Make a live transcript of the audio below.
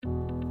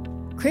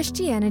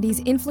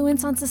Christianity's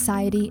influence on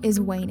society is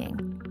waning.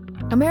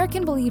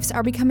 American beliefs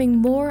are becoming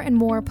more and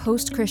more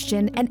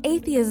post-Christian, and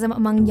atheism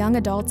among young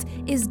adults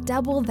is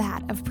double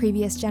that of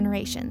previous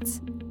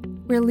generations.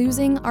 We're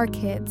losing our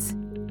kids.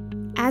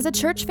 As a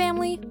church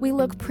family, we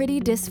look pretty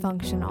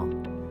dysfunctional.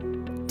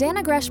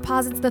 Dannah Gresh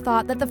posits the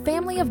thought that the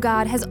family of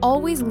God has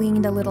always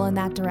leaned a little in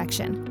that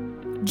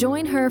direction.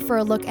 Join her for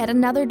a look at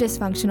another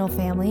dysfunctional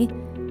family,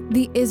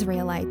 the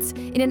Israelites,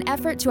 in an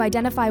effort to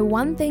identify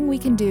one thing we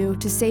can do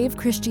to save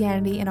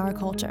Christianity in our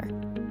culture.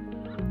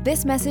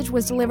 This message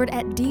was delivered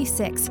at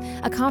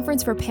D6, a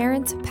conference for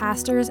parents,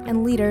 pastors,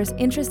 and leaders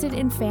interested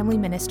in family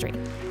ministry.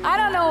 I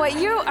don't know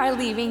what you are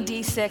leaving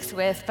D6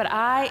 with, but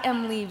I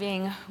am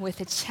leaving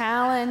with a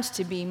challenge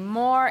to be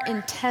more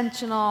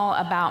intentional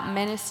about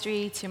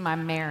ministry to my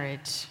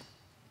marriage.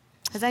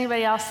 Is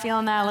anybody else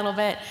feeling that a little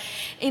bit?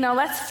 You know,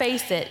 let's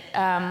face it,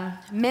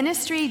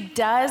 ministry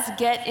does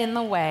get in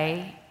the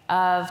way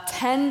of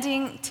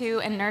tending to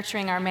and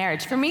nurturing our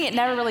marriage. For me, it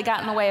never really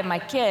got in the way of my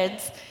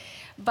kids,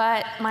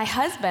 but my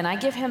husband, I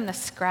give him the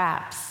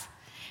scraps.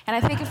 And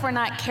I think if we're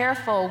not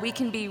careful, we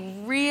can be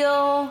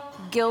real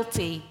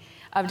guilty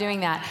of doing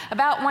that.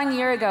 About 1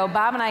 year ago,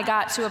 Bob and I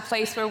got to a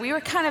place where we were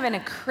kind of in a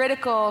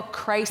critical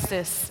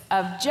crisis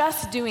of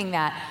just doing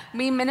that.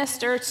 We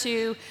minister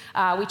to,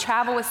 we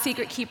travel with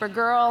Secret Keeper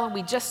Girl.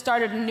 We just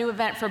started a new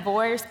event for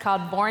boys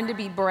called Born to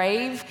be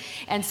Brave.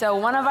 And so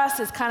one of us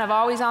is kind of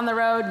always on the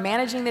road,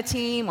 managing the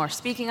team or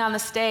speaking on the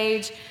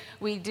stage.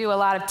 We do a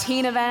lot of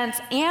teen events,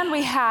 and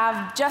we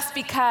have, just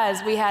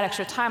because we had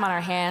extra time on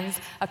our hands,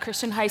 a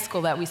Christian high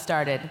school that we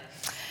started.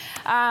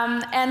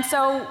 And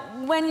so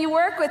when you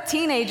work with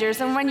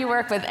teenagers and when you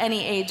work with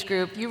any age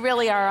group, you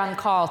really are on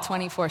call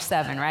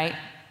 24/7, right?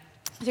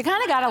 You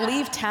kind of got to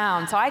leave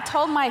town. So I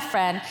told my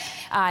friend,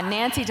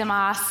 Nancy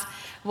DeMoss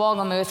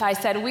Wogelmuth, I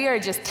said, we are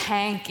just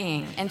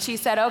tanking. And she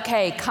said,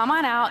 okay, come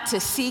on out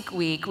to Seek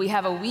Week. We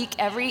have a week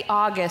every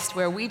August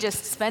where we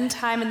just spend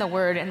time in the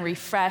Word and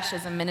refresh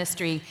as a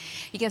ministry.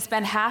 You can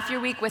spend half your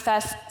week with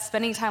us,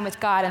 spending time with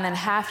God, and then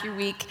half your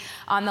week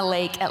on the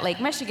lake at Lake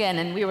Michigan.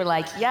 And we were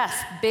like, yes,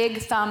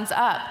 big thumbs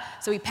up.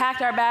 So we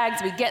packed our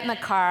bags, we get in the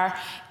car,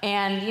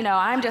 and you know,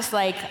 I'm just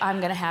like,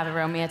 I'm gonna have a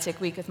romantic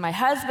week with my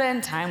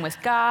husband, time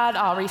with God,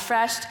 all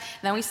refreshed.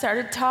 And then we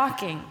started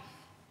talking.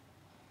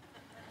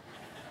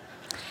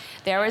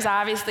 There was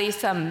obviously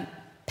some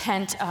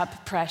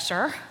pent-up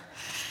pressure.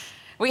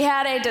 We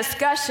had a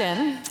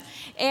discussion,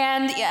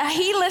 and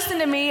he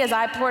listened to me as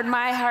I poured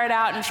my heart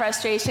out in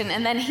frustration,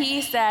 and then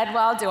he said,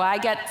 well, do I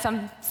get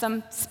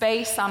some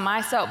space on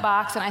my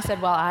soapbox? And I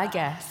said, well, I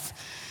guess.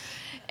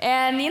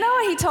 And you know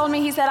what he told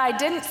me? He said, I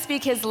didn't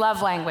speak his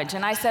love language.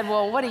 And I said,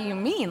 well, what do you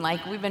mean?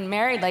 Like, we've been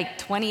married like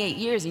 28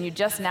 years, and you're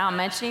just now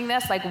mentioning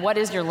this? Like, what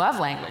is your love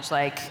language?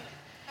 Like,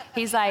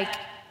 he's like,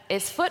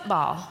 it's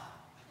football.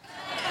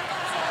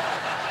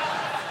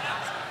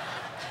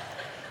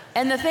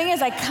 And the thing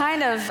is, I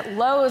kind of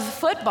loathe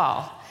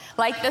football.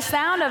 Like, the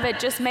sound of it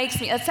just makes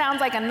me, it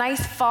sounds like a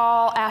nice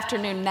fall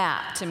afternoon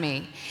nap to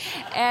me.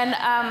 And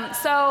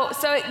so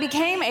it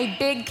became a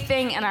big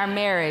thing in our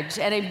marriage,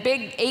 and a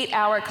big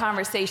 8-hour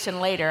conversation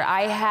later,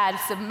 I had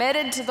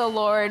submitted to the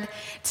Lord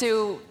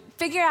to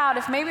figure out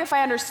if maybe if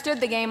I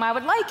understood the game, I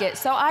would like it.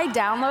 So I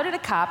downloaded a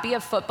copy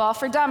of Football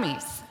for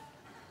Dummies.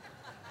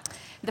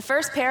 The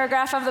first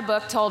paragraph of the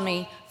book told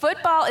me,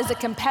 football is a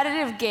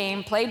competitive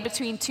game played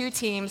between two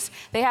teams.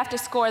 They have to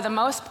score the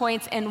most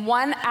points in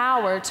 1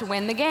 hour to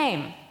win the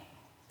game.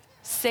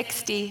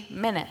 60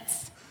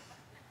 minutes.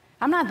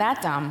 I'm not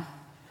that dumb.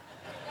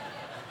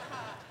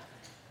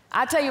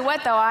 I'll tell you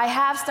what, though, I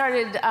have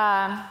started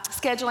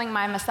scheduling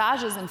my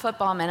massages in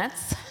football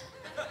minutes.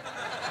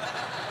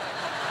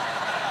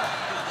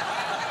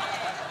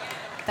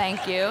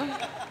 Thank you.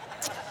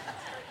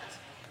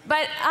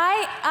 But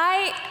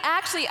I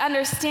actually,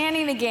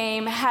 understanding the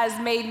game has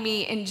made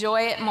me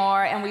enjoy it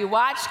more, and we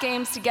watch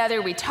games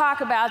together, we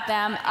talk about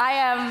them. I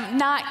am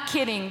not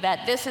kidding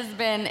that this has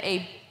been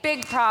a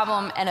big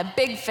problem and a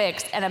big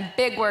fix and a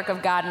big work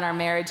of God in our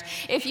marriage.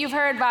 If you've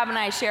heard Bob and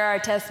I share our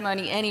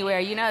testimony anywhere,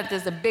 you know that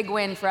there's a big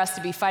win for us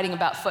to be fighting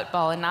about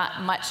football and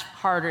not much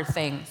harder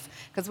things,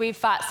 because we've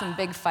fought some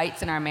big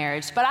fights in our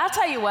marriage. But I'll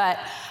tell you what,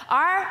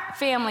 our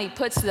family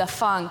puts the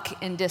funk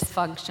in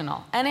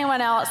dysfunctional.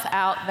 Anyone else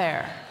out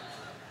there?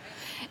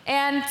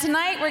 And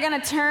tonight we're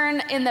going to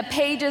turn in the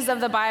pages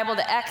of the Bible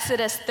to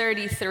Exodus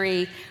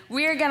 33.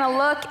 We're going to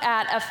look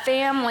at a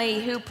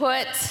family who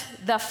put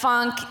the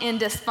funk in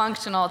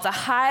dysfunctional. It's a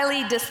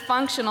highly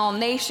dysfunctional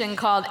nation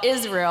called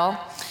Israel,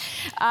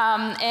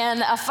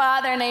 and a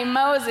father named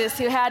Moses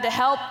who had to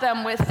help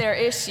them with their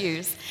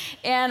issues.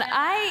 And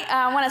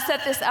I want to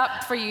set this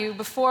up for you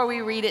before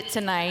we read it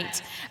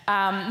tonight.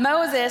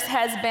 Moses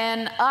has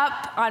been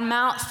up on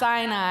Mount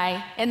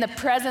Sinai in the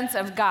presence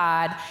of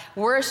God,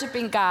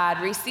 worshiping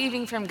God,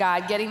 receiving from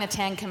God, getting the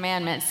 10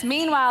 Commandments.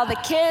 Meanwhile, the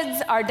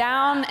kids are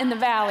down in the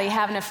valley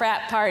having a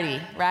frat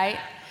party, right?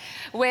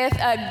 with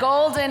a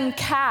golden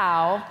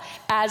cow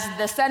as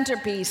the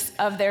centerpiece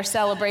of their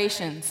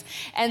celebrations.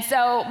 And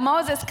so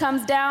Moses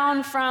comes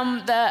down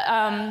from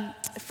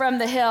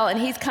the hill, and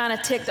he's kind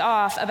of ticked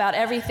off about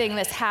everything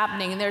that's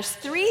happening. And there's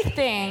three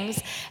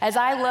things as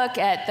I look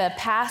at the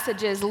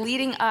passages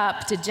leading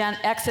up to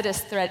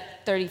Exodus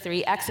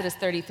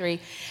 33.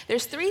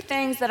 There's three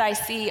things that I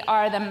see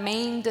are the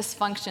main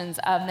dysfunctions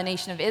of the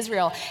nation of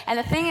Israel. And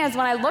the thing is,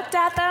 when I looked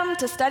at them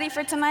to study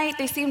for tonight,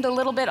 they seemed a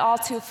little bit all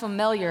too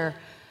familiar.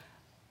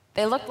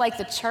 They look like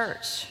the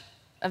church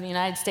of the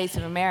United States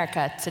of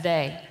America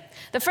today.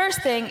 The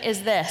first thing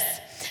is this.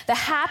 The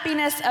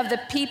happiness of the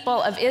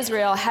people of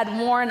Israel had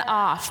worn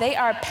off. They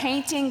are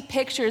painting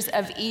pictures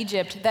of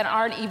Egypt that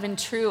aren't even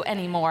true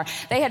anymore.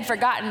 They had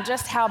forgotten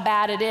just how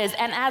bad it is,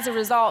 and as a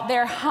result,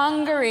 they're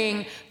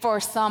hungering for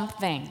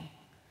something.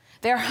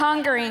 They're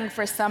hungering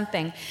for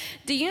something.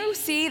 Do you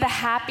see the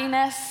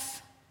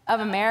happiness of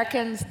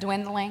Americans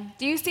dwindling?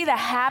 Do you see the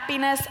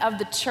happiness of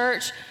the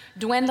church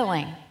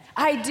dwindling?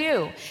 I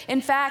do.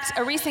 In fact,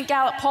 a recent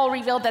Gallup poll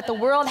revealed that the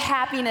World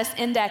Happiness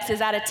Index is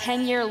at a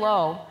 10-year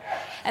low,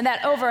 and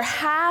that over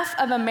half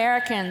of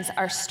Americans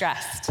are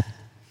stressed.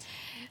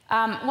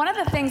 One of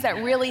the things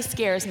that really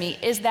scares me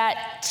is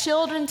that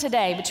children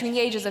today, between the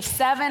ages of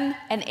 7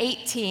 and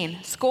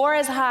 18, score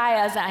as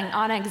high as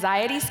on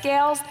anxiety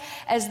scales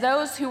as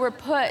those who were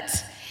put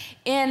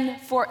in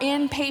for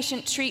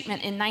inpatient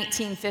treatment in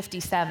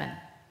 1957.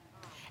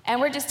 And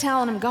we're just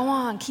telling them, go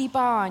on, keep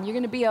on, you're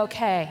going to be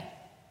okay.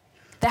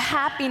 The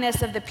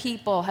happiness of the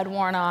people had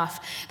worn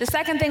off. The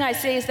second thing I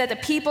see is that the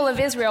people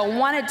of Israel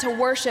wanted to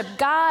worship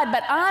God,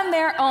 but on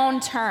their own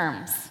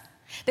terms.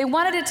 They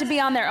wanted it to be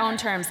on their own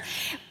terms.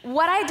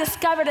 What I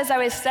discovered as I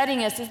was studying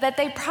this is that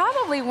they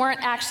probably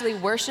weren't actually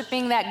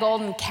worshiping that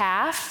golden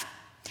calf,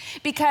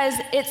 because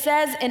it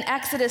says in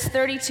Exodus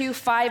 32,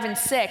 5 and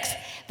 6,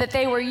 that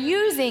they were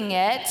using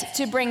it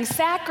to bring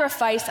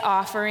sacrifice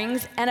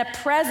offerings and a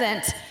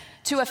present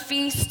to a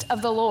feast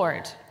of the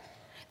Lord.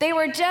 They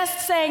were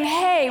just saying,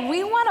 hey,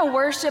 we want to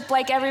worship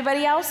like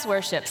everybody else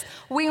worships.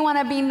 We want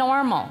to be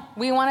normal.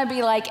 We want to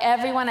be like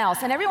everyone else.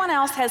 And everyone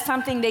else has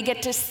something they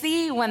get to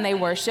see when they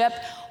worship.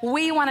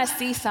 We want to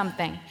see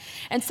something.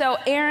 And so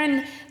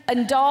Aaron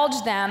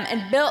indulged them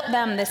and built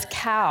them this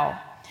cow.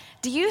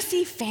 Do you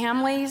see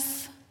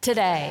families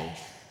today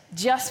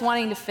just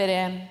wanting to fit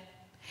in,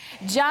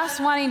 just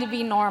wanting to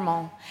be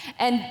normal,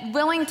 and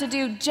willing to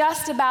do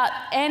just about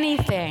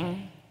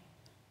anything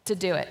to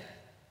do it?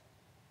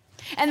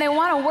 And they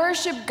want to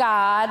worship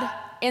God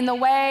in the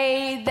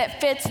way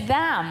that fits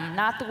them,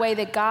 not the way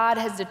that God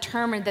has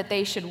determined that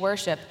they should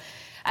worship.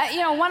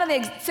 One of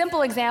the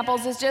simple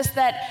examples is just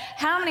that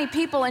how many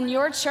people in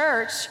your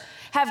church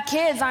have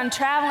kids on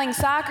traveling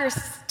soccer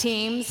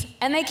teams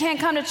and they can't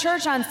come to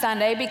church on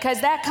Sunday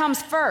because that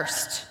comes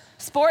first.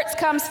 Sports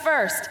comes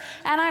first.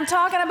 And I'm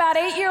talking about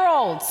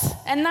 8-year-olds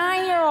and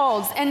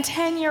 9-year-olds and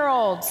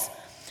 10-year-olds.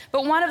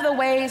 But one of the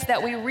ways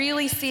that we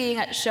really see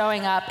it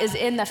showing up is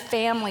in the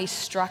family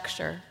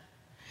structure.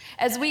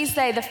 As we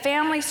say, the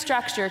family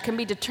structure can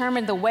be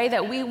determined the way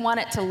that we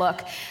want it to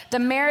look. The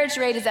marriage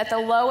rate is at the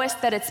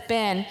lowest that it's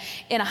been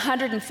in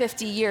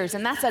 150 years,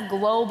 and that's a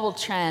global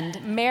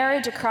trend.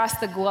 Marriage across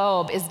the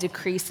globe is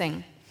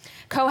decreasing.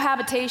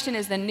 Cohabitation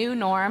is the new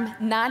norm,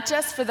 not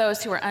just for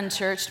those who are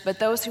unchurched, but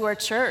those who are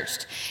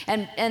churched.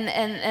 And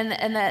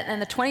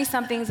the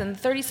 20-somethings and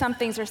the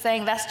 30-somethings are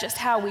saying that's just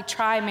how we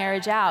try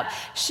marriage out.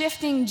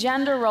 Shifting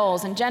gender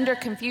roles and gender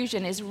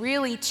confusion is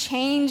really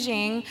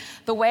changing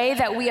the way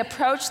that we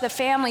approach the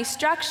family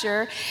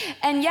structure.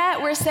 And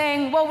yet we're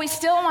saying, well, we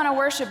still want to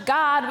worship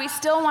God. We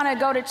still want to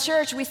go to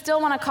church. We still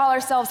want to call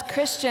ourselves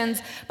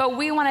Christians, but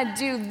we want to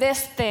do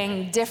this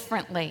thing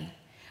differently.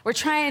 We're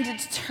trying to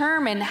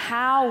determine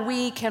how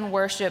we can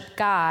worship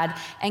God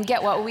and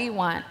get what we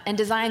want and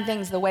design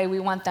things the way we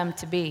want them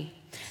to be.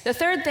 The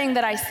third thing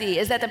that I see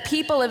is that the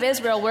people of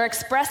Israel were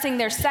expressing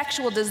their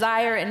sexual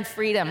desire and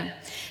freedom.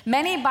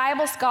 Many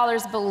Bible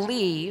scholars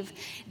believe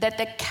that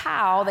the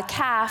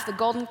calf, the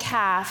golden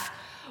calf,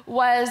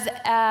 was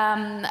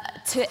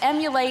to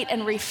emulate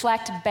and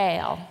reflect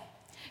Baal,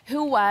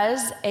 who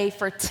was a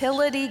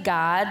fertility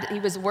god. He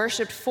was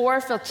worshipped for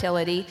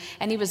fertility,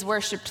 and he was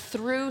worshipped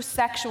through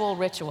sexual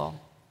ritual.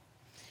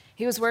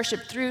 He was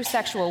worshipped through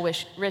sexual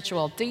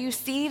ritual. Do you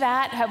see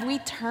that? Have we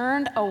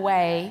turned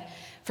away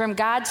from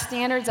God's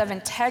standards of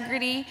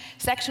integrity,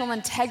 sexual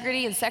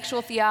integrity and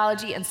sexual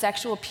theology and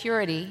sexual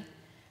purity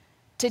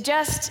to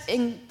just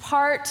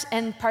impart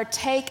and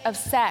partake of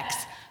sex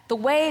the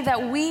way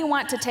that we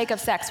want to take of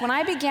sex? When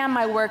I began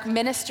my work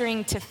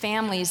ministering to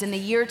families in the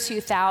year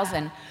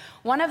 2000,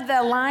 one of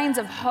the lines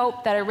of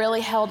hope that I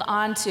really held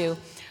on to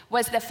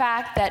was the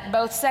fact that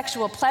both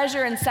sexual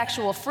pleasure and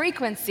sexual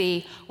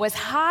frequency was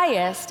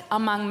highest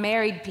among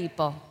married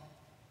people.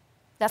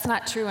 That's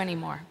not true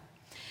anymore.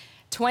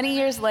 20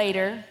 years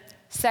later,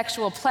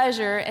 sexual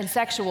pleasure and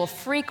sexual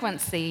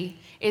frequency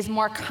is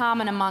more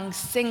common among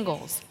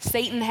singles.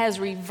 Satan has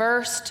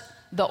reversed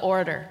the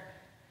order.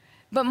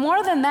 But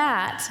more than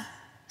that,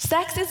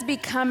 Sex is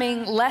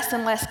becoming less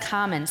and less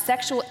common.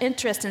 Sexual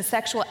interest and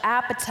sexual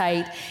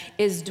appetite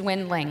is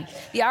dwindling.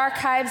 The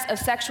archives of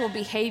sexual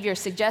behavior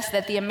suggest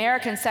that the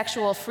American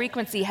sexual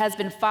frequency has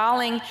been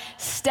falling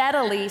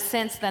steadily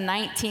since the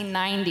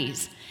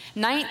 1990s.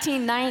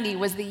 1990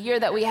 was the year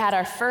that we had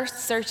our first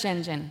search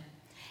engine,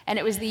 and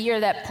it was the year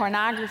that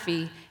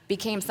pornography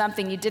became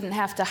something you didn't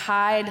have to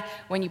hide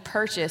when you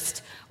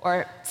purchased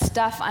or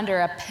stuff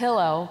under a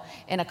pillow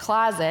in a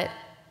closet,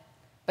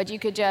 but you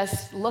could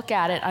just look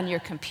at it on your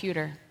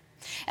computer.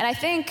 And I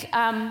think,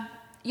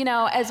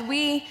 as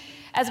we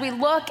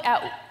look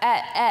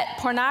at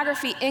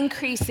pornography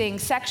increasing,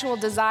 sexual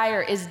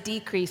desire is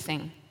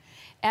decreasing.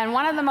 And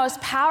one of the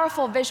most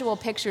powerful visual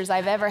pictures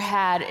I've ever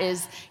had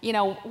is,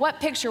 what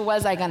picture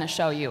was I gonna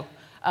show you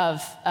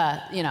of,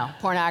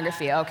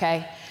 pornography,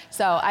 okay?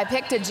 So I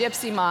picked a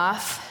gypsy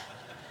moth.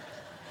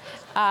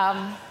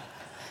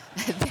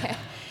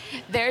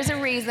 There's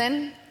a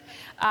reason.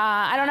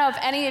 I don't know if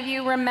any of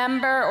you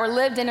remember or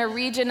lived in a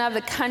region of the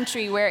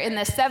country where in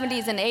the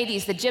 70s and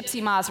 80s, the gypsy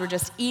moths were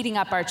just eating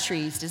up our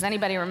trees. Does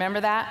anybody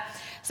remember that?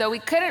 So we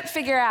couldn't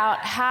figure out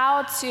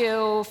how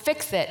to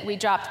fix it. We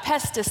dropped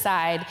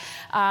pesticide.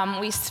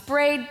 We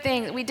sprayed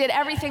things. We did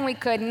everything we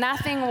could.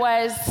 Nothing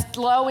was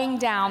slowing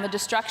down the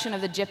destruction of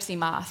the gypsy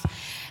moth.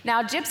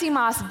 Now, gypsy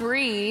moths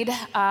breed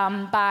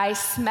by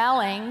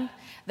smelling.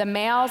 The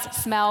males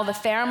smell the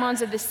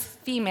pheromones of this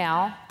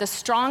female, the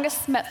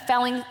strongest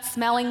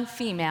smelling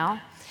female,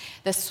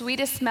 the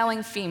sweetest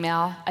smelling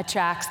female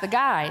attracts the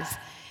guys.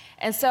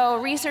 And so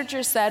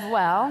researchers said,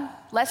 well,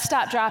 let's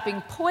stop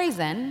dropping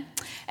poison,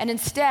 and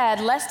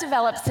instead, let's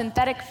develop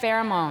synthetic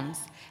pheromones,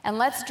 and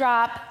let's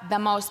drop the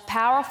most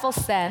powerful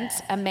scent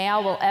a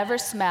male will ever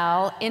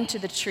smell into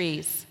the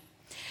trees.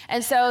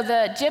 And so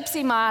the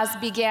gypsy moths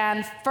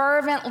began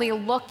fervently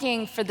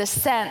looking for the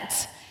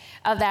scent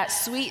of that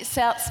sweet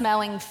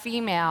smelling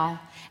female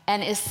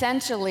and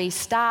essentially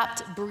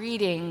stopped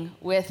breeding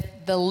with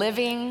the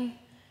living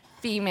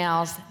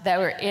females that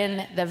were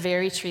in the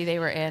very tree they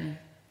were in.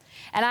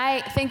 And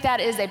I think that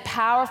is a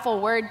powerful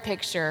word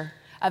picture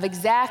of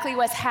exactly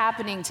what's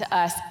happening to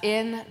us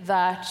in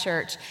the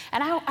church.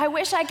 And I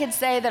wish I could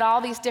say that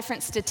all these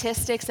different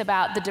statistics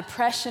about the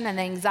depression and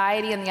the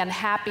anxiety and the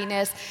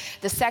unhappiness,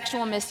 the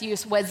sexual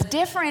misuse was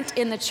different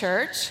in the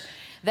church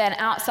than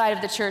outside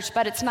of the church,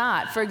 but it's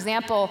not. For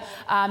example,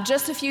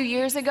 just a few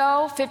years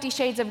ago, 50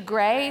 Shades of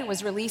Grey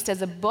was released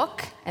as a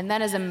book and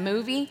then as a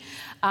movie,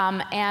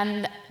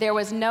 and there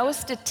was no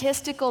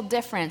statistical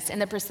difference in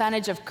the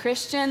percentage of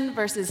Christian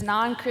versus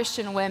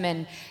non-Christian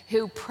women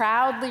who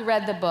proudly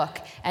read the book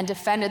and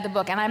defended the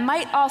book. And I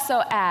might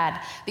also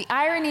add, the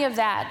irony of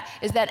that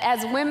is that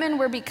as women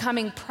were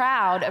becoming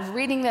proud of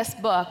reading this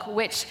book,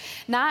 which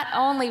not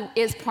only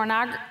is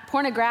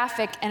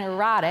pornographic and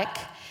erotic,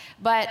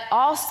 but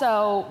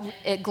also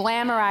it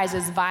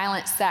glamorizes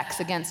violent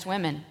sex against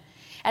women.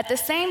 At the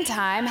same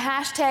time,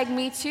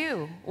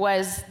 #MeToo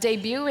was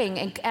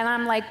debuting, and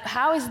I'm like,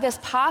 how is this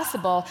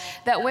possible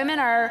that women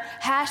are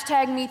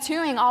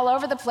 #MeTooing all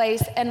over the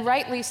place, and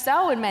rightly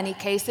so in many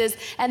cases,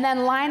 and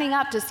then lining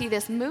up to see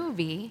this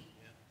movie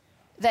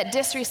that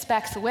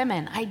disrespects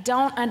women? I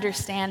don't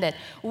understand it.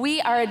 We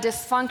are a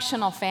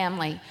dysfunctional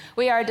family.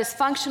 We are a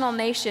dysfunctional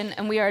nation,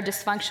 and we are a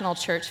dysfunctional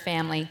church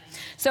family.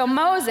 So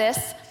Moses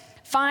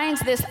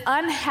finds this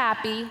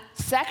unhappy,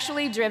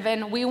 sexually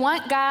driven, we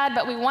want God,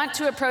 but we want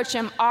to approach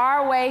him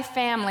our way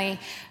family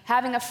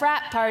having a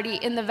frat party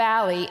in the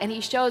valley, and he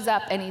shows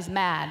up and he's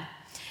mad.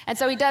 And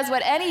so he does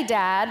what any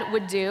dad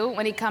would do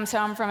when he comes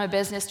home from a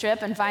business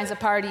trip and finds a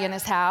party in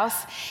his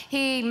house.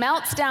 He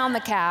melts down the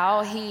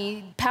cow,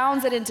 he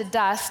pounds it into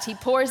dust, he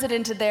pours it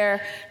into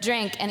their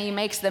drink, and he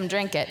makes them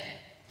drink it.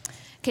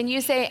 Can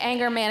you say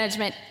anger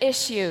management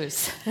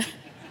issues?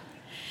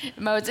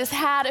 Moses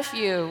had a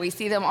few. We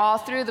see them all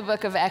through the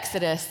book of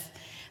Exodus.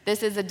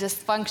 This is a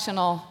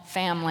dysfunctional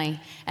family.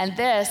 And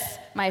this,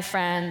 my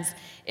friends,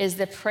 is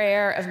the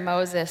prayer of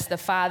Moses, the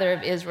father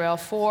of Israel,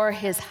 for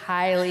his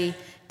highly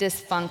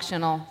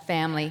dysfunctional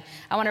family.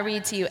 I want to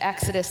read to you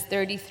Exodus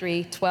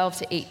 33, 12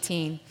 to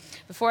 18.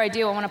 Before I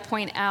do, I want to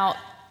point out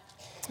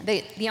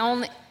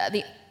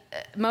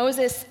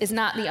Moses is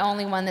not the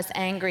only one that's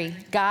angry.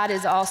 God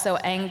is also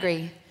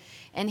angry.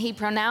 And he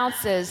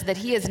pronounces that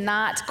he is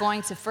not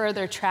going to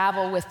further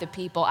travel with the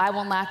people. I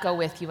will not go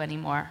with you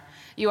anymore.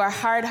 You are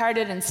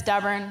hard-hearted and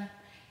stubborn,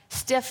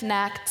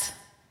 stiff-necked.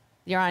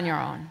 You're on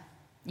your own.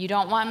 You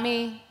don't want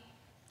me?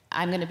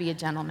 I'm going to be a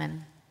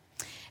gentleman.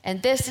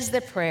 And this is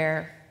the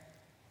prayer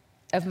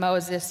of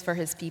Moses for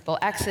his people.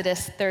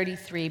 Exodus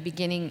 33,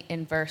 beginning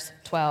in verse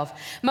 12.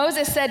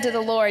 Moses said to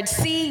the Lord,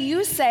 "See,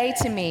 you say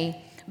to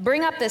me,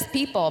 'Bring up this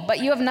people,' but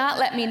you have not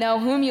let me know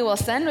whom you will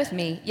send with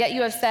me. Yet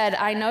you have said,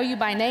 'I know you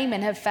by name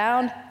and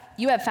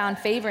you have found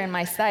favor in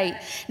my sight.'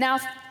 Now,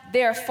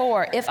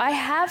 therefore, if I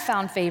have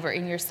found favor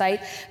in your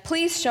sight,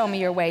 please show me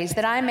your ways,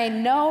 that I may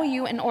know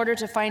you in order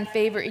to find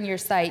favor in your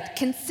sight.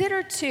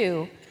 Consider,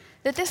 too,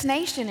 that this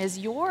nation is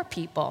your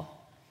people."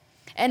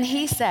 And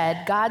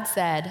God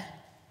said,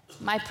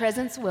 "My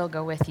presence will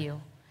go with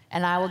you,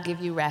 and I will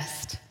give you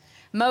rest.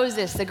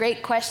 Moses, the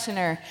great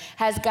questioner,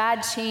 has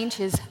God changed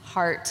his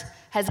heart?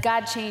 Has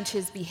God changed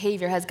his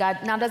behavior?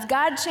 Now does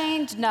God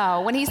change?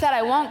 No. When he said,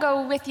 I won't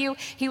go with you,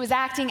 he was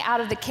acting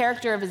out of the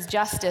character of his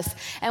justice.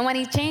 And when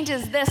he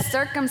changes this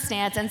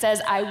circumstance and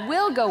says, I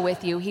will go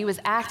with you, he was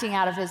acting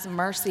out of his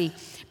mercy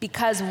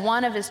because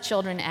one of his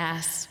children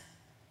asked.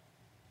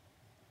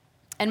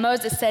 And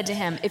Moses said to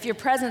him, if your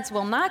presence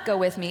will not go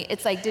with me,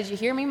 it's like, did you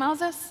hear me,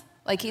 Moses?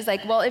 Like he's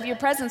like, well, if your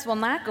presence will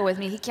not go with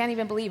me, he can't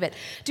even believe it.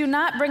 Do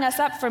not bring us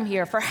up from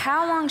here, for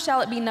how long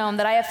shall it be known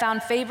that I have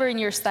found favor in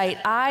your sight,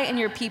 I and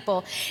your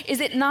people? Is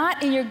it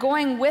not in your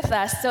going with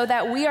us so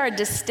that we are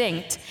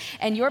distinct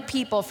and your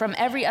people from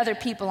every other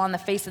people on the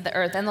face of the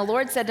earth? And the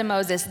Lord said to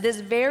Moses, this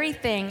very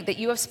thing that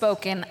you have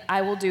spoken,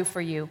 I will do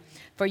for you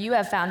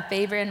have found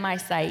favor in my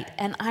sight,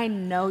 and I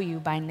know you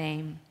by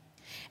name.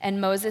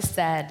 And Moses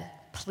said,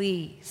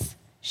 please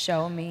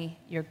show me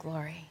your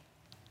glory.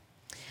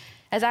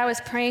 As I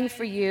was praying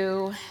for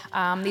you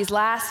these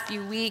last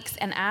few weeks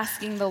and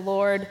asking the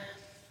Lord,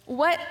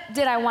 what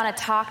did I want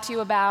to talk to you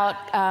about?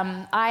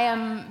 I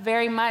am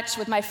very much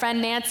with my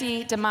friend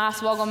Nancy DeMoss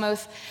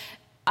Wogelmuth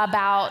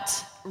about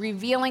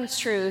revealing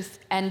truth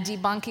and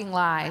debunking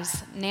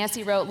lies.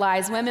 Nancy wrote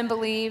Lies Women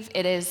Believe.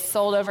 It is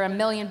sold over 1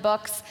 million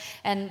books.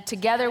 And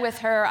together with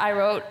her, I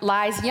wrote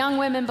Lies Young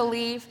Women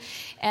Believe.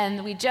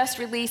 And we just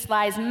released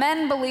Lies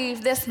Men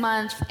Believe this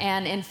month.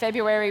 And in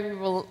February, we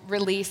will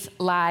release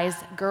Lies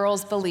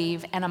Girls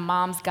Believe and a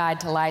mom's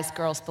guide to lies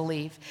girls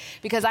believe.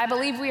 Because I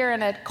believe we are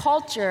in a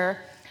culture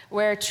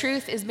where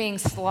truth is being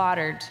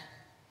slaughtered.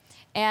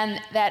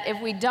 And that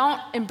if we don't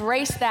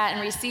embrace that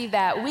and receive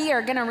that, we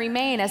are going to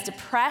remain as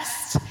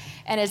depressed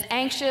and as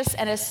anxious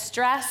and as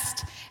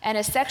stressed and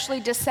as sexually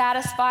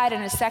dissatisfied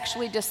and as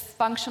sexually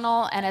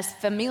dysfunctional and as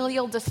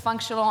familial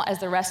dysfunctional as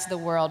the rest of the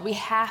world. We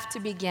have to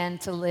begin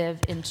to live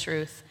in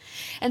truth.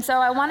 And so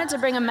I wanted to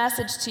bring a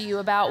message to you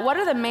about what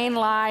are the main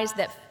lies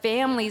that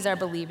families are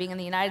believing in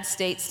the United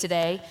States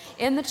today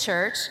in the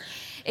church.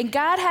 And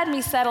God had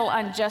me settle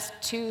on just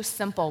 2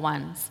 simple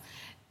ones.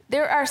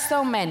 There are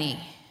so many.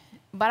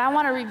 But I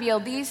want to reveal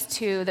these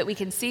 2 that we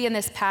can see in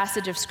this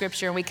passage of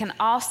Scripture, and we can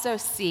also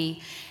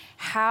see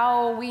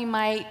how we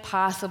might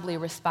possibly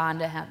respond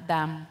to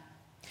them.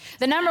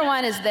 The number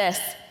 1 is this.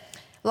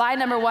 Lie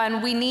number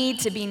 1, we need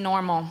to be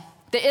normal.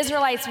 The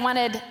Israelites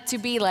wanted to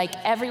be like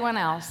everyone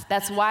else.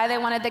 That's why they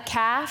wanted the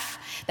calf.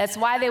 That's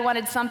why they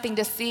wanted something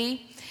to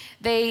see.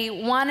 They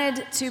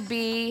wanted to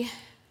be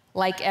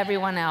like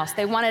everyone else.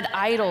 They wanted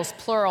idols,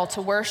 plural,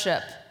 to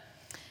worship.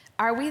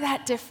 Are we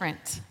that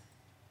different?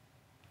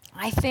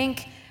 I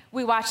think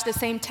we watch the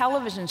same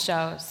television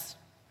shows.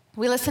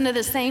 We listen to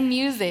the same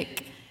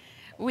music.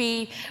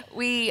 Our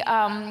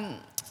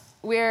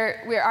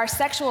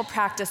sexual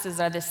practices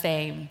are the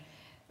same.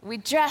 We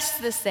dress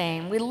the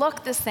same. We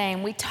look the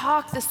same. We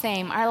talk the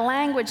same. Our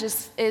language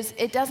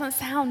it doesn't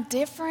sound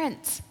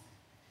different.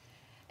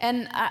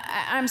 And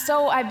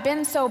I've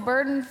been so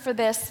burdened for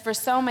this for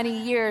so many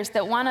years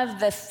that one of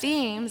the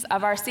themes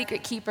of our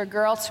Secret Keeper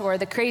Girl Tour,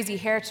 the Crazy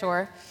Hair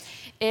Tour,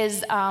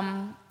 is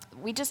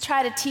we just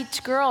try to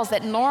teach girls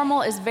that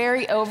normal is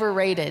very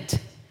overrated.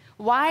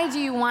 Why do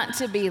you want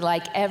to be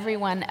like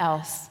everyone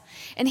else?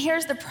 And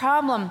here's the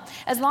problem.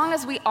 As long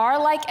as we are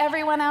like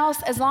everyone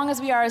else, as long as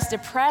we are as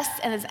depressed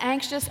and as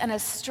anxious and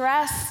as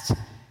stressed,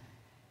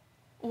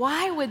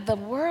 why would the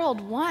world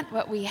want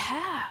what we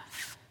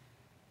have?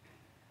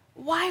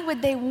 Why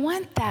would they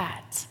want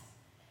that?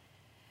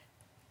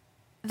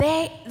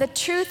 The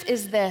truth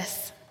is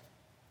this.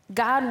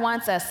 God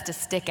wants us to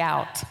stick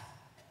out.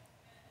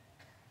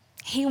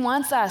 He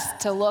wants us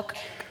to look.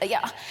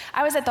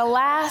 I was at the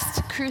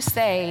last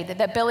crusade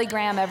that Billy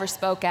Graham ever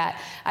spoke at.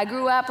 I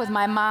grew up with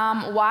my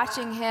mom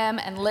watching him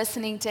and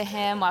listening to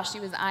him while she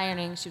was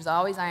ironing. She was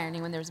always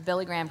ironing when there was a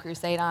Billy Graham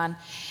crusade on.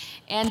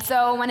 And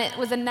so when it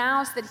was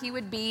announced that he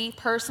would be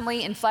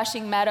personally in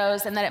Flushing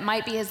Meadows and that it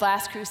might be his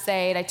last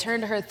crusade, I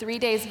turned to her 3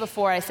 days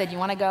before. I said, you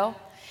want to go?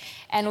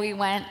 And we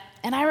went.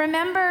 And I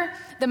remember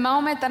the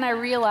moment that I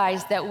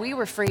realized that we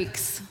were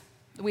freaks.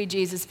 We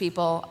Jesus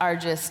people are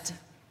just,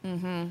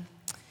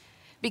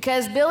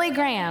 Because Billy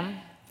Graham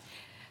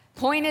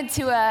pointed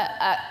to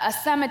a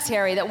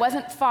cemetery that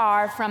wasn't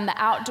far from the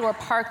outdoor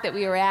park that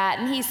we were at,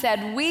 and he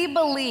said, we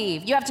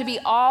believe you have to be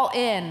all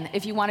in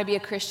if you want to be a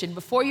Christian.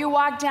 Before you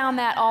walk down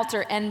that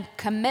altar and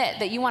commit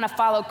that you want to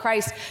follow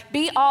Christ,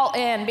 be all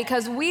in,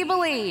 because we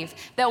believe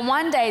that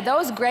one day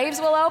those graves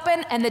will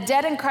open and the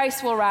dead in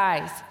Christ will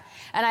rise.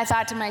 And I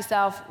thought to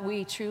myself,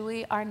 we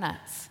truly are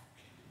nuts.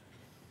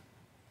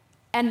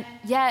 And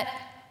yet,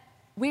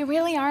 we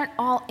really aren't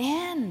all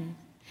in.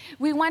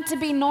 We want to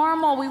be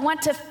normal. We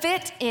want to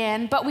fit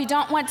in, but we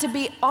don't want to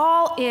be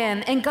all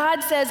in. And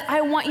God says,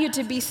 I want you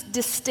to be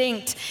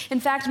distinct. In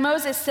fact,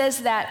 Moses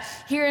says that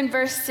here in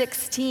verse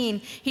 16.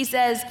 He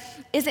says,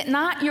 is it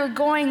not you're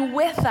going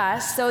with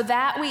us so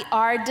that we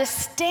are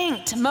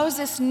distinct?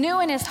 Moses knew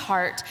in his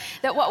heart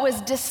that what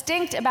was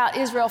distinct about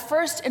Israel,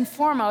 first and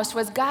foremost,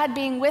 was God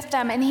being with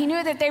them. And he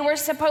knew that they were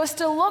supposed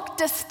to look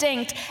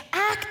distinct,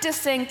 act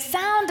distinct,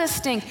 sound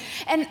distinct.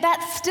 And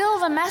that's still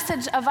the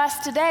message of us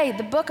today.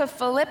 The book of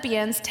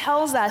Philippians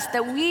tells us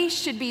that we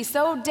should be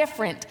so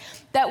different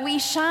that we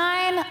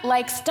shine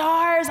like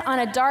stars on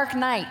a dark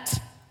night.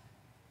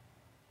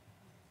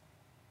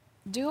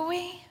 Do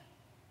we?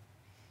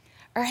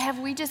 Or have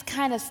we just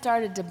kind of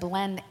started to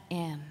blend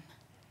in?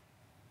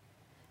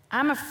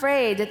 I'm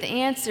afraid that the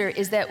answer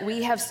is that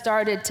we have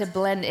started to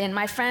blend in.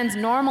 My friends,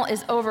 normal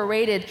is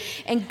overrated,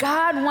 and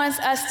God wants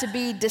us to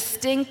be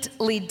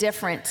distinctly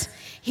different.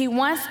 He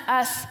wants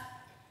us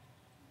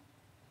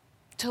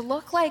to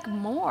look like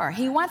more.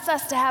 He wants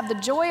us to have the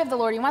joy of the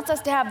Lord. He wants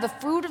us to have the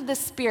fruit of the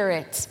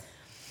Spirit.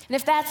 And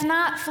if that's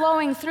not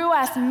flowing through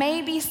us,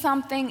 maybe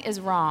something is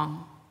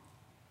wrong.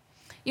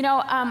 You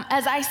know,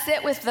 as I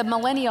sit with the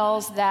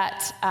millennials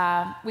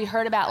that we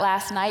heard about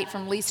last night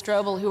from Lee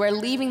Strobel, who are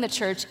leaving the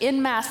church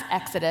in mass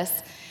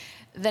exodus,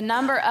 the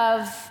number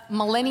of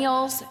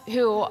millennials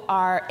who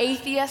are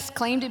atheists,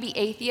 claim to be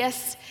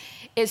atheists,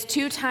 is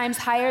 2 times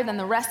higher than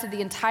the rest of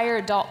the entire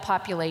adult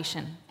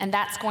population. And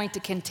that's going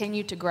to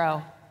continue to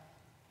grow.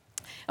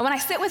 And when I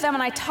sit with them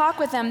and I talk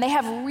with them, they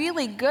have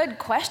really good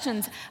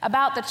questions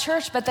about the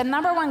church, but the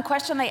number one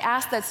question they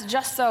ask that's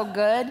just so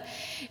good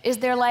is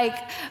they're like,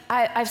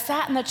 I've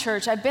sat in the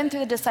church, I've been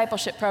through the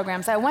discipleship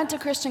programs, I went to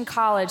Christian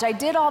college, I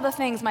did all the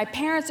things, my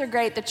parents are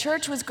great, the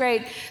church was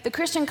great, the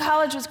Christian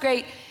college was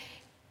great.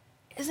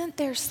 Isn't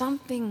there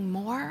something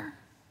more?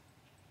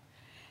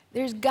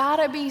 There's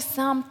gotta be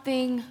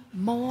something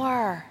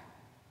more.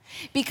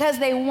 Because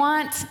they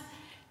want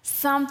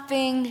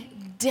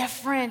something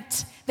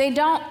different.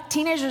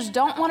 Teenagers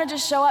don't want to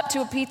just show up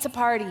to a pizza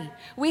party.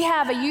 We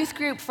have a youth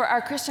group for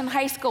our Christian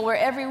high school where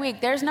every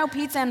week there's no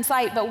pizza in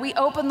sight, but we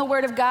open the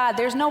Word of God.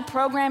 There's no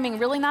programming,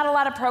 really not a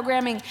lot of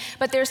programming,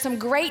 but there's some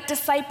great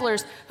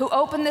disciplers who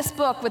open this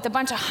book with a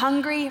bunch of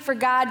hungry for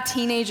God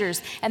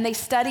teenagers, and they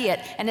study it,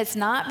 and it's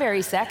not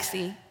very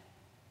sexy,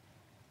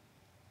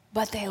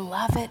 but they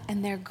love it,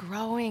 and they're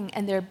growing,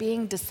 and they're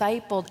being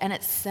discipled, and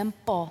it's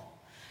simple.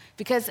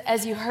 Because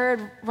as you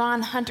heard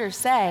Ron Hunter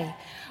say,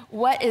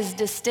 what is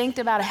distinct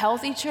about a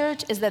healthy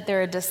church is that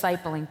they're a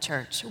discipling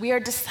church. We are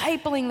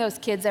discipling those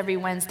kids every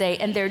Wednesday,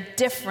 and they're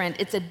different.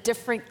 It's a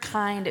different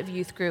kind of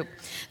youth group.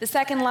 The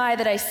second lie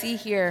that I see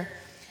here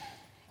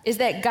is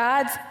that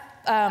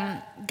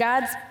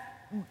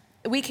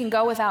we can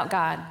go without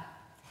God.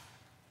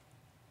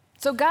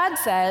 So God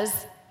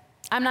says,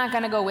 I'm not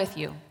going to go with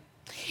you.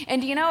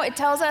 And you know, it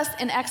tells us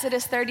in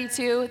Exodus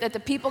 32 that the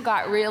people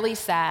got really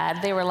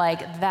sad. They were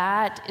like,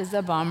 that is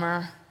a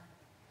bummer.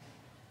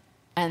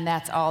 And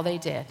that's all they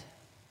did.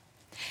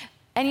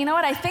 And you know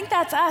what? I think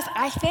that's us.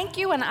 I think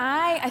you and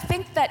I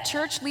think that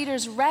church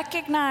leaders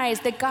recognize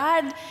that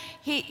God,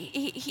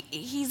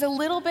 he's a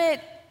little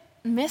bit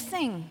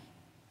missing.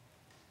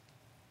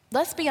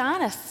 Let's be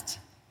honest.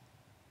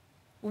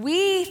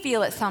 We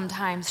feel it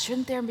sometimes.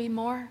 Shouldn't there be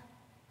more?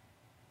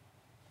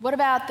 What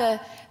about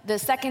the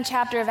second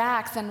chapter of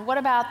Acts? And what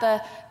about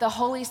the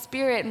Holy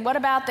Spirit? And what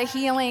about the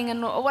healing?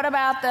 And what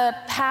about the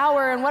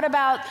power? And what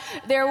about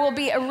there will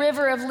be a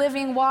river of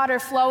living water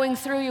flowing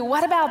through you?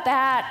 What about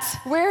that?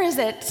 Where is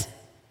it?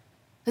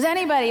 Is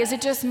anybody? Is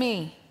it just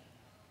me?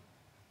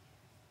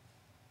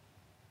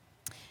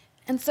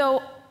 And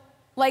so,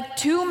 like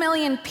 2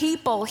 million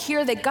people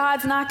hear that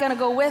God's not going to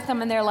go with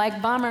them, and they're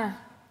like, bummer.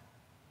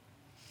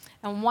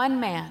 And one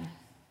man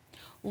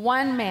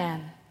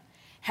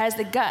has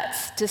the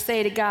guts to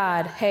say to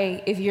God,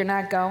 hey, if you're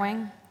not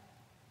going,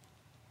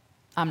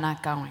 I'm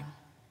not going.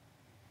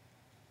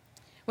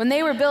 When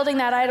they were building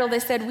that idol, they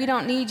said, we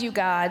don't need you,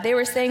 God. They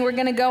were saying, we're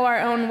going to go our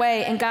own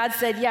way. And God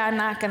said, yeah, I'm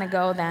not going to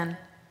go then.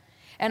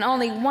 And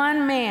only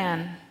one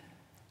man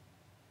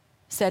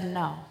said,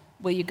 no,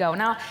 will you go?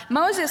 Now,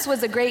 Moses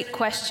was a great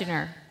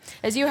questioner.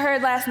 As you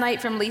heard last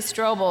night from Lee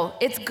Strobel,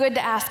 it's good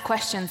to ask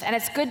questions, and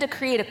it's good to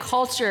create a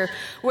culture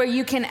where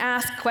you can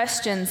ask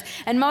questions.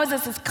 And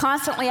Moses is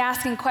constantly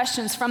asking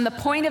questions from the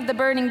point of the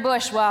burning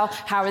bush. Well,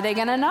 how are they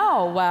going to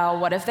know? Well,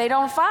 what if they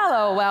don't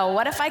follow? Well,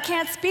 what if I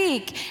can't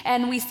speak?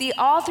 And we see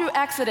all through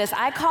Exodus,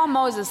 I call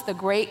Moses the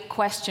great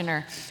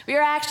questioner. We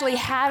are actually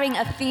having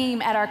a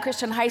theme at our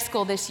Christian high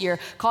school this year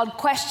called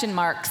question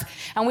marks.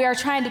 And we are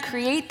trying to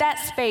create that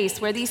space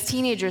where these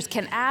teenagers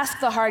can ask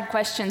the hard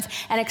questions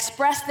and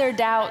express their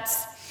doubts.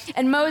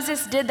 And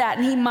Moses did that,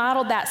 and he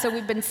modeled that. So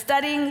we've been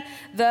studying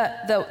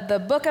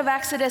the book of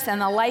Exodus and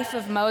the life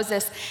of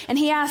Moses, and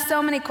he asked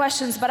so many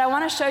questions, but I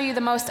want to show you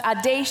the most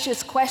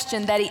audacious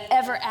question that he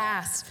ever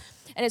asked.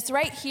 And it's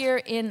right here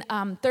in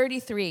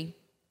 33.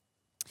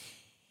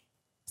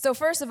 So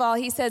first of all,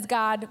 he says,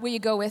 God, will you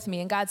go with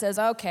me? And God says,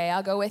 okay,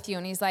 I'll go with you.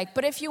 And he's like,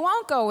 but if you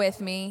won't go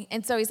with me,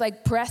 and so he's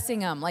like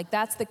pressing him. Like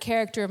that's the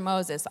character of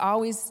Moses,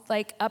 always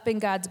like up in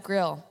God's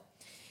grill.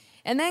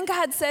 And then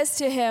God says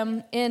to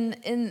him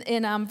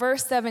in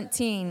verse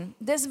 17,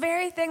 this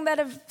very thing that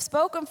I've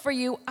spoken for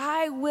you,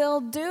 I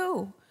will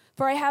do,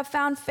 for I have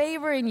found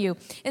favor in you.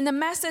 In the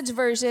Message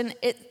version,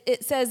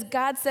 it says,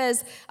 God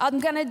says, I'm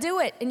going to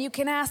do it, and you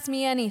can ask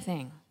me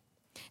anything.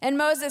 And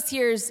Moses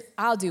hears,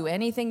 I'll do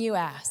anything you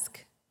ask.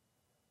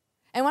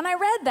 And when I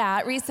read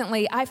that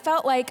recently, I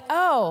felt like,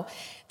 oh,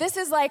 this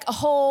is like a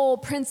whole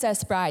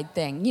Princess Bride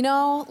thing, you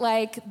know,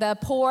 like the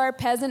poor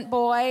peasant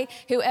boy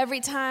who every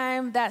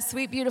time that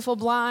sweet, beautiful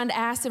blonde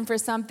asked him for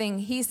something,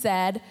 he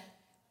said,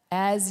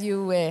 as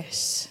you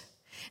wish.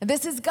 And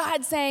this is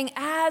God saying,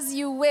 as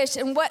you wish.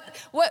 And what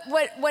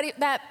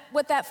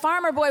that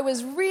farmer boy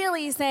was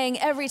really saying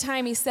every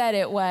time he said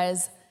it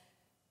was,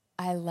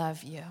 I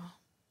love you.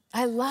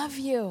 I love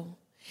you.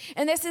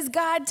 And this is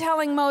God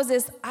telling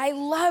Moses, I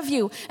love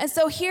you. And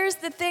so here's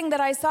the thing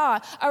that I saw.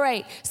 All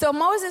right, so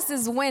Moses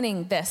is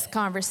winning this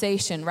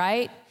conversation,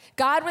 right?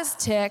 God was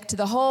ticked.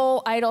 The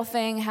whole idol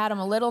thing had him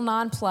a little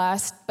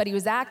nonplussed, but he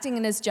was acting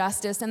in his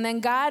justice. And then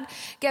God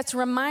gets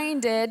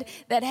reminded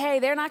that, hey,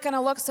 they're not going to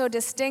look so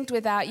distinct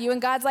without you.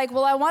 And God's like,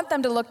 well, I want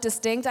them to look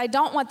distinct. I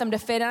don't want them to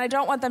fit, and I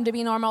don't want them to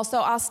be normal, so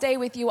I'll stay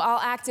with you. I'll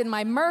act in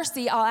my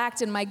mercy. I'll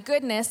act in my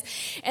goodness.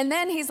 And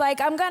then he's like,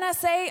 I'm going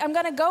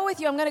to go with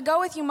you. I'm going to go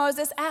with you,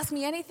 Moses. Ask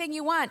me anything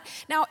you want.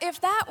 Now,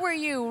 if that were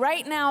you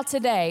right now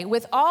today,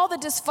 with all the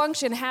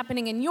dysfunction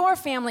happening in your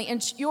family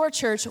and your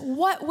church,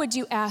 what would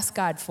you ask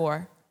God for?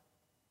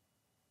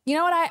 You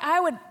know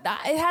what,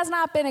 it has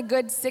not been a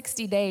good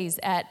 60 days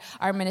at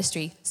our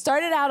ministry.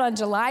 Started out on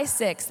July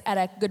 6th at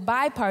a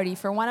goodbye party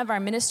for one of our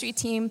ministry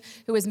team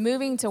who was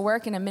moving to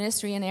work in a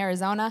ministry in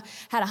Arizona.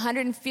 Had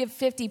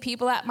 150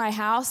 people at my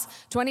house.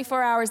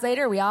 24 hours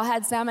later, we all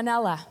had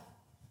salmonella.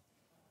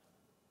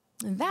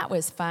 And that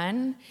was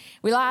fun.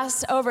 We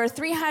lost over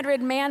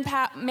 300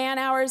 man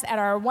hours at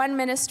our one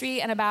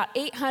ministry and about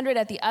 800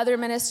 at the other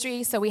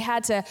ministry. So we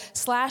had to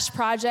slash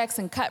projects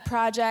and cut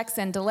projects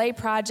and delay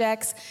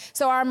projects.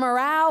 So our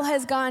morale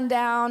has gone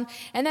down.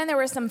 And then there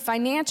were some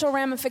financial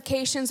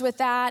ramifications with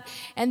that.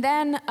 And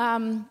then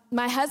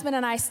my husband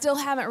and I still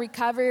haven't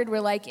recovered. We're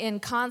like in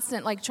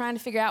constant, like trying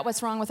to figure out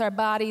what's wrong with our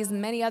bodies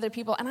and many other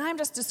people. And I'm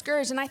just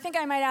discouraged. And I think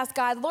I might ask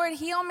God, Lord,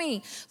 heal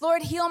me.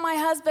 Lord, heal my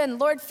husband.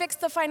 Lord, fix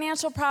the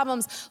financial problems.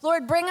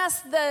 Lord, bring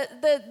us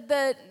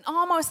the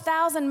almost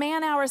 1,000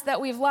 man hours that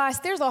we've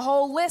lost. There's a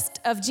whole list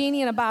of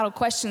genie in a bottle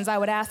questions I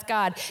would ask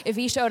God if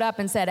he showed up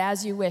and said,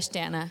 as you wish,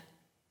 Dana.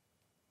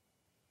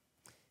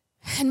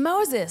 And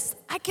Moses,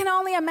 I can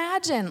only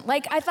imagine.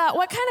 Like, I thought,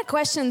 what kind of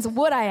questions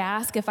would I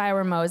ask if I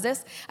were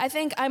Moses? I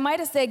think I might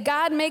have said,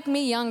 God, make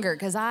me younger,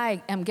 because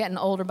I am getting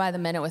older by the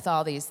minute with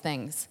all these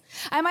things.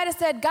 I might have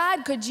said,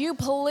 God, could you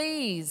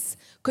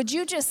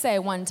just say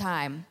one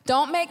time,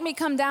 don't make me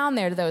come down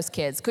there to those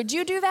kids. Could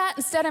you do that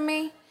instead of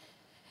me?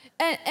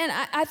 And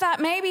I thought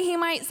maybe he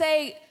might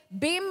say,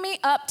 beam me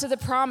up to the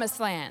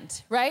promised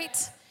land, right?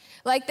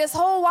 Like this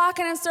whole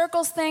walking in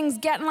circles thing's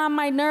getting on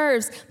my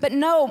nerves. But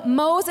no,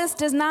 Moses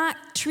does not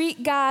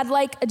treat God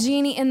like a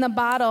genie in the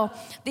bottle.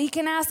 He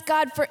can ask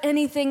God for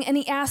anything, and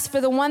he asks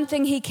for the one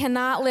thing he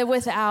cannot live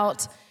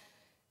without.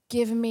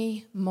 Give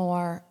me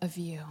more of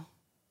you.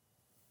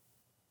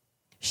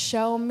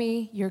 Show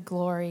me your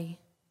glory.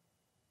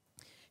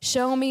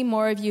 Show me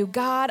more of you.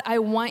 God, I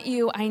want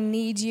you. I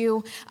need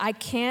you. I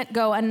can't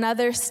go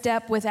another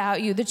step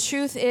without you. The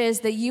truth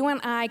is that you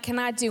and I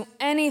cannot do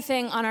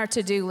anything on our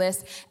to-do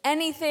list,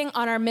 anything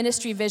on our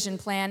ministry vision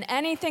plan,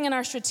 anything in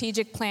our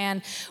strategic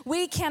plan.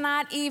 We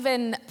cannot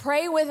even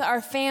pray with our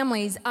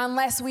families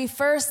unless we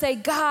first say,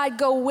 God,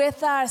 go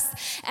with us.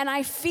 And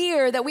I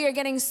fear that we are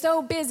getting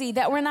so busy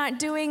that we're not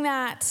doing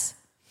that.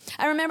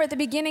 I remember at the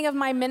beginning of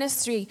my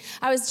ministry,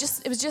 it was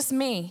just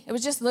me. It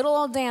was just little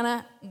old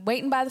Dana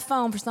waiting by the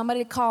phone for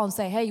somebody to call and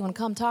say, hey, you want to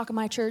come talk at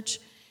my church?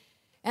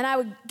 And I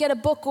would get a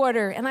book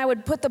order, and I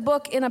would put the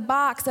book in a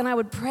box, and I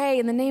would pray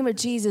in the name of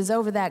Jesus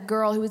over that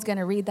girl who was going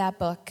to read that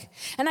book.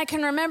 And I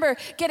can remember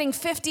getting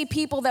 50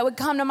 people that would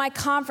come to my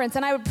conference,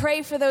 and I would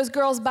pray for those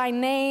girls by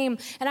name,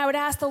 and I would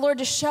ask the Lord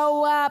to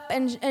show up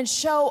and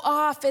show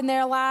off in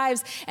their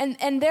lives.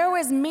 And there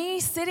was me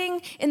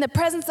sitting in the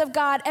presence of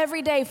God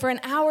every day for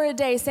an hour a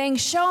day saying,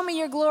 show me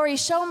your glory,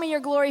 show me your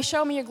glory,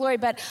 show me your glory.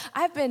 But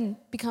I've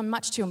become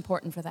much too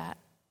important for that.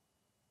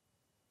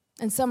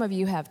 And some of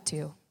you have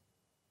too.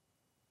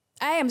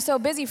 I am so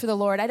busy for the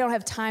Lord, I don't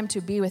have time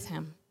to be with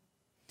him.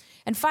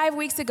 And 5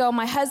 weeks ago,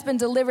 my husband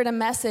delivered a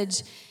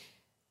message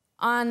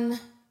on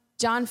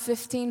John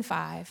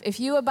 15:5.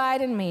 If you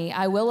abide in me,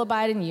 I will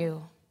abide in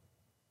you,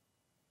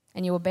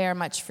 and you will bear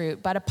much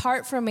fruit. But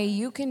apart from me,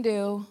 you can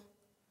do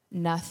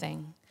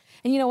nothing.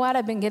 And you know what?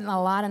 I've been getting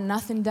a lot of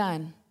nothing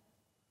done.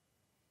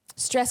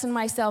 Stressing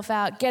myself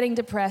out, getting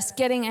depressed,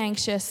 getting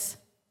anxious.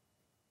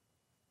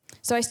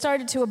 So I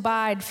started to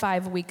abide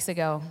 5 weeks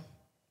ago.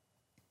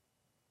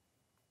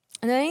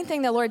 And the main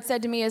thing the Lord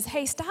said to me is,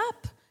 hey,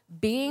 stop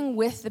being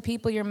with the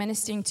people you're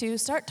ministering to,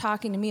 start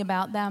talking to me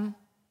about them.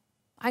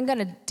 I'm going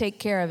to take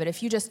care of it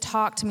if you just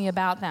talk to me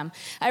about them.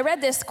 I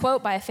read this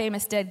quote by a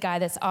famous dead guy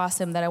that's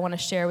awesome that I want to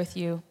share with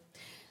you.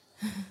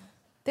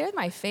 They're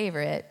my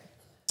favorite.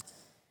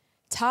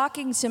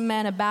 Talking to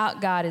men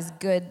about God is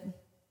good,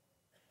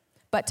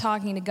 but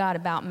talking to God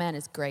about men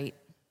is great.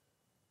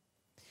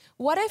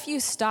 What if you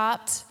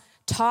stopped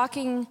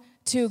talking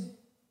to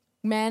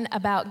men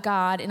about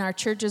God in our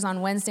churches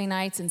on Wednesday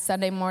nights and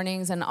Sunday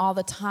mornings and all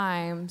the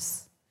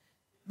times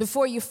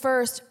before you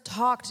first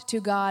talked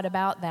to God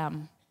about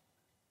them?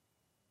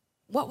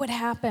 What would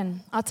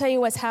happen? I'll tell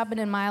you what's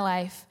happened in my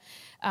life.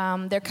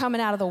 They're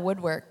coming out of the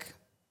woodwork.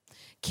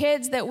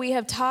 Kids that we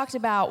have talked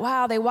about,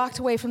 wow, they walked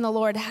away from the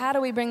Lord. How do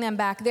we bring them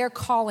back? They're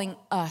calling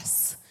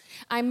us.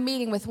 I'm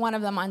meeting with one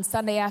of them on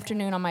Sunday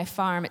afternoon on my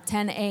farm at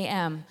 10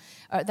 a.m.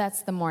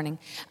 That's the morning.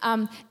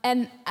 And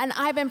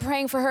I've been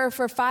praying for her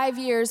for 5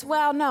 years.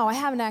 Well, no, I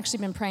haven't actually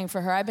been praying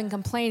for her. I've been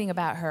complaining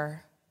about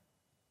her.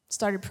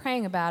 Started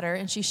praying about her,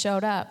 and she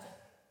showed up.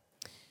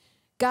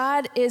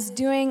 God is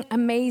doing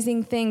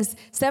amazing things.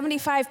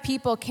 75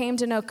 people came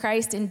to know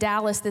Christ in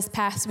Dallas this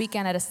past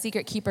weekend at a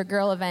Secret Keeper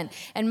Girl event.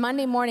 And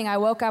Monday morning, I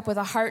woke up with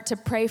a heart to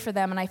pray for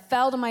them, and I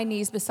fell to my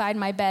knees beside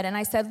my bed, and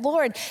I said,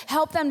 Lord,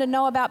 help them to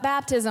know about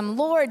baptism.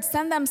 Lord,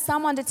 send them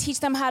someone to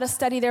teach them how to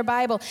study their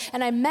Bible.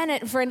 And I meant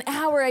it. For an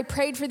hour, I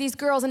prayed for these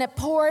girls, and it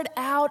poured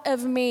out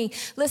of me.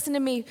 Listen to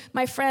me,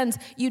 my friends,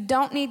 you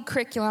don't need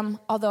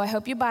curriculum, although I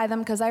hope you buy them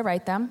because I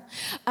write them.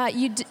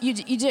 You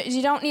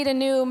don't need a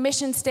new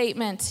mission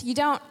statement. You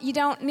don't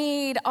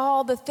need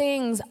all the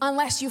things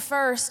unless you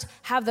first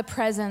have the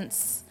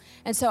presence.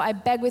 And so I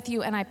beg with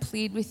you and I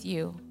plead with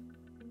you.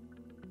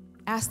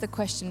 Ask the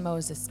question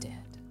Moses did.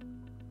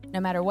 No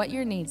matter what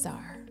your needs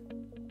are,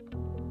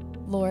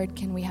 Lord,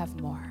 can we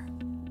have more?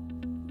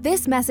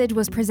 This message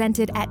was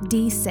presented at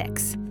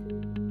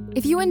D6.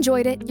 If you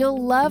enjoyed it,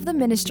 you'll love the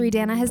ministry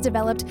Dana has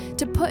developed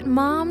to put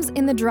moms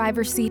in the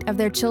driver's seat of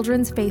their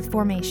children's faith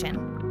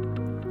formation.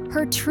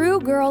 Her True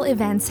Girl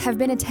events have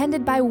been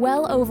attended by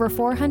well over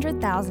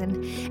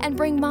 400,000 and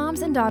bring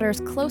moms and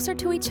daughters closer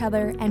to each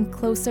other and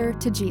closer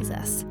to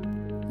Jesus.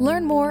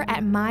 Learn more at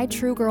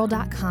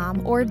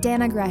mytruegirl.com or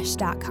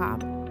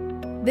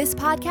danagresh.com. This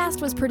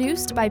podcast was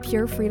produced by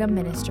Pure Freedom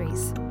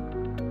Ministries.